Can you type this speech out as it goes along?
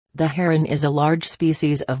The heron is a large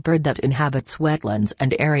species of bird that inhabits wetlands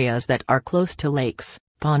and areas that are close to lakes,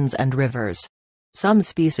 ponds and rivers. Some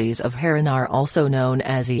species of heron are also known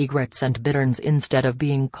as egrets and bitterns instead of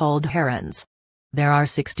being called herons. There are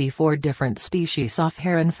 64 different species of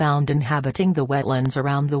heron found inhabiting the wetlands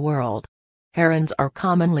around the world. Herons are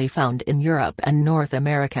commonly found in Europe and North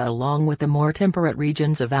America along with the more temperate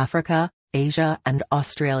regions of Africa, Asia and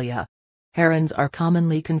Australia. Herons are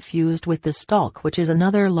commonly confused with the stork, which is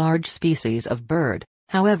another large species of bird.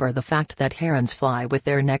 However, the fact that herons fly with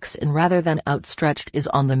their necks in rather than outstretched is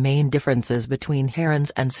on the main differences between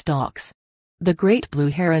herons and storks. The great blue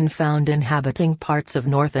heron found inhabiting parts of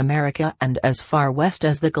North America and as far west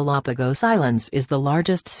as the Galapagos Islands is the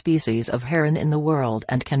largest species of heron in the world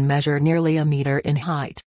and can measure nearly a meter in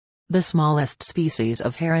height. The smallest species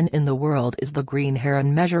of heron in the world is the green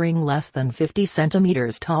heron, measuring less than 50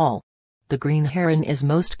 centimeters tall. The green heron is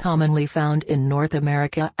most commonly found in North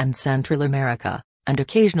America and Central America, and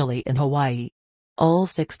occasionally in Hawaii. All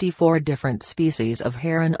 64 different species of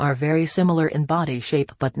heron are very similar in body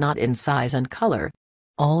shape but not in size and color.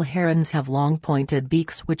 All herons have long pointed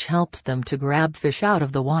beaks which helps them to grab fish out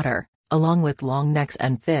of the water, along with long necks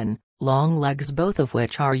and thin, long legs, both of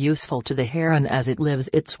which are useful to the heron as it lives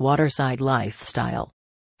its waterside lifestyle.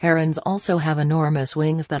 Herons also have enormous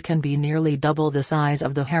wings that can be nearly double the size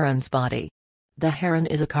of the heron's body. The heron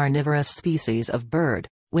is a carnivorous species of bird,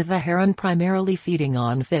 with the heron primarily feeding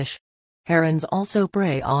on fish. Herons also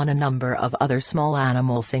prey on a number of other small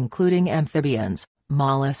animals including amphibians,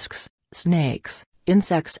 mollusks, snakes,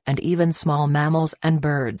 insects and even small mammals and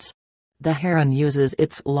birds. The heron uses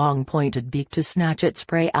its long pointed beak to snatch its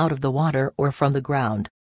prey out of the water or from the ground.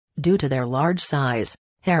 Due to their large size,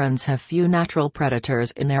 herons have few natural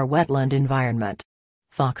predators in their wetland environment.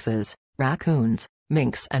 Foxes, raccoons,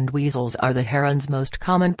 minks and weasels are the heron's most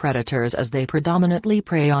common predators as they predominantly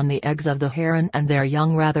prey on the eggs of the heron and their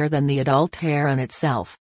young rather than the adult heron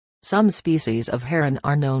itself. Some species of heron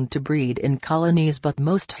are known to breed in colonies, but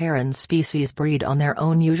most heron species breed on their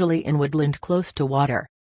own, usually in woodland close to water.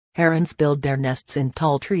 Herons build their nests in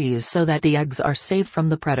tall trees so that the eggs are safe from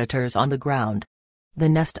the predators on the ground. The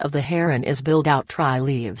nest of the heron is built out dry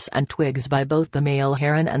leaves and twigs by both the male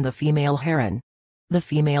heron and the female heron. The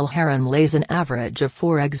female heron lays an average of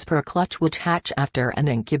 4 eggs per clutch, which hatch after an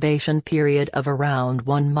incubation period of around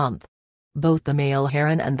 1 month. Both the male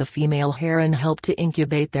heron and the female heron help to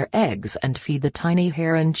incubate their eggs and feed the tiny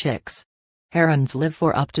heron chicks. Herons live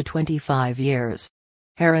for up to 25 years.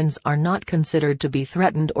 Herons are not considered to be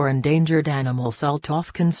threatened or endangered animals, although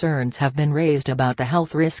concerns have been raised about the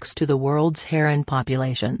health risks to the world's heron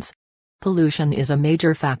populations. Pollution is a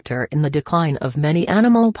major factor in the decline of many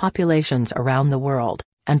animal populations around the world,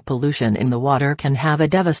 and pollution in the water can have a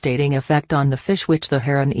devastating effect on the fish which the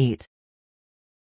heron eat.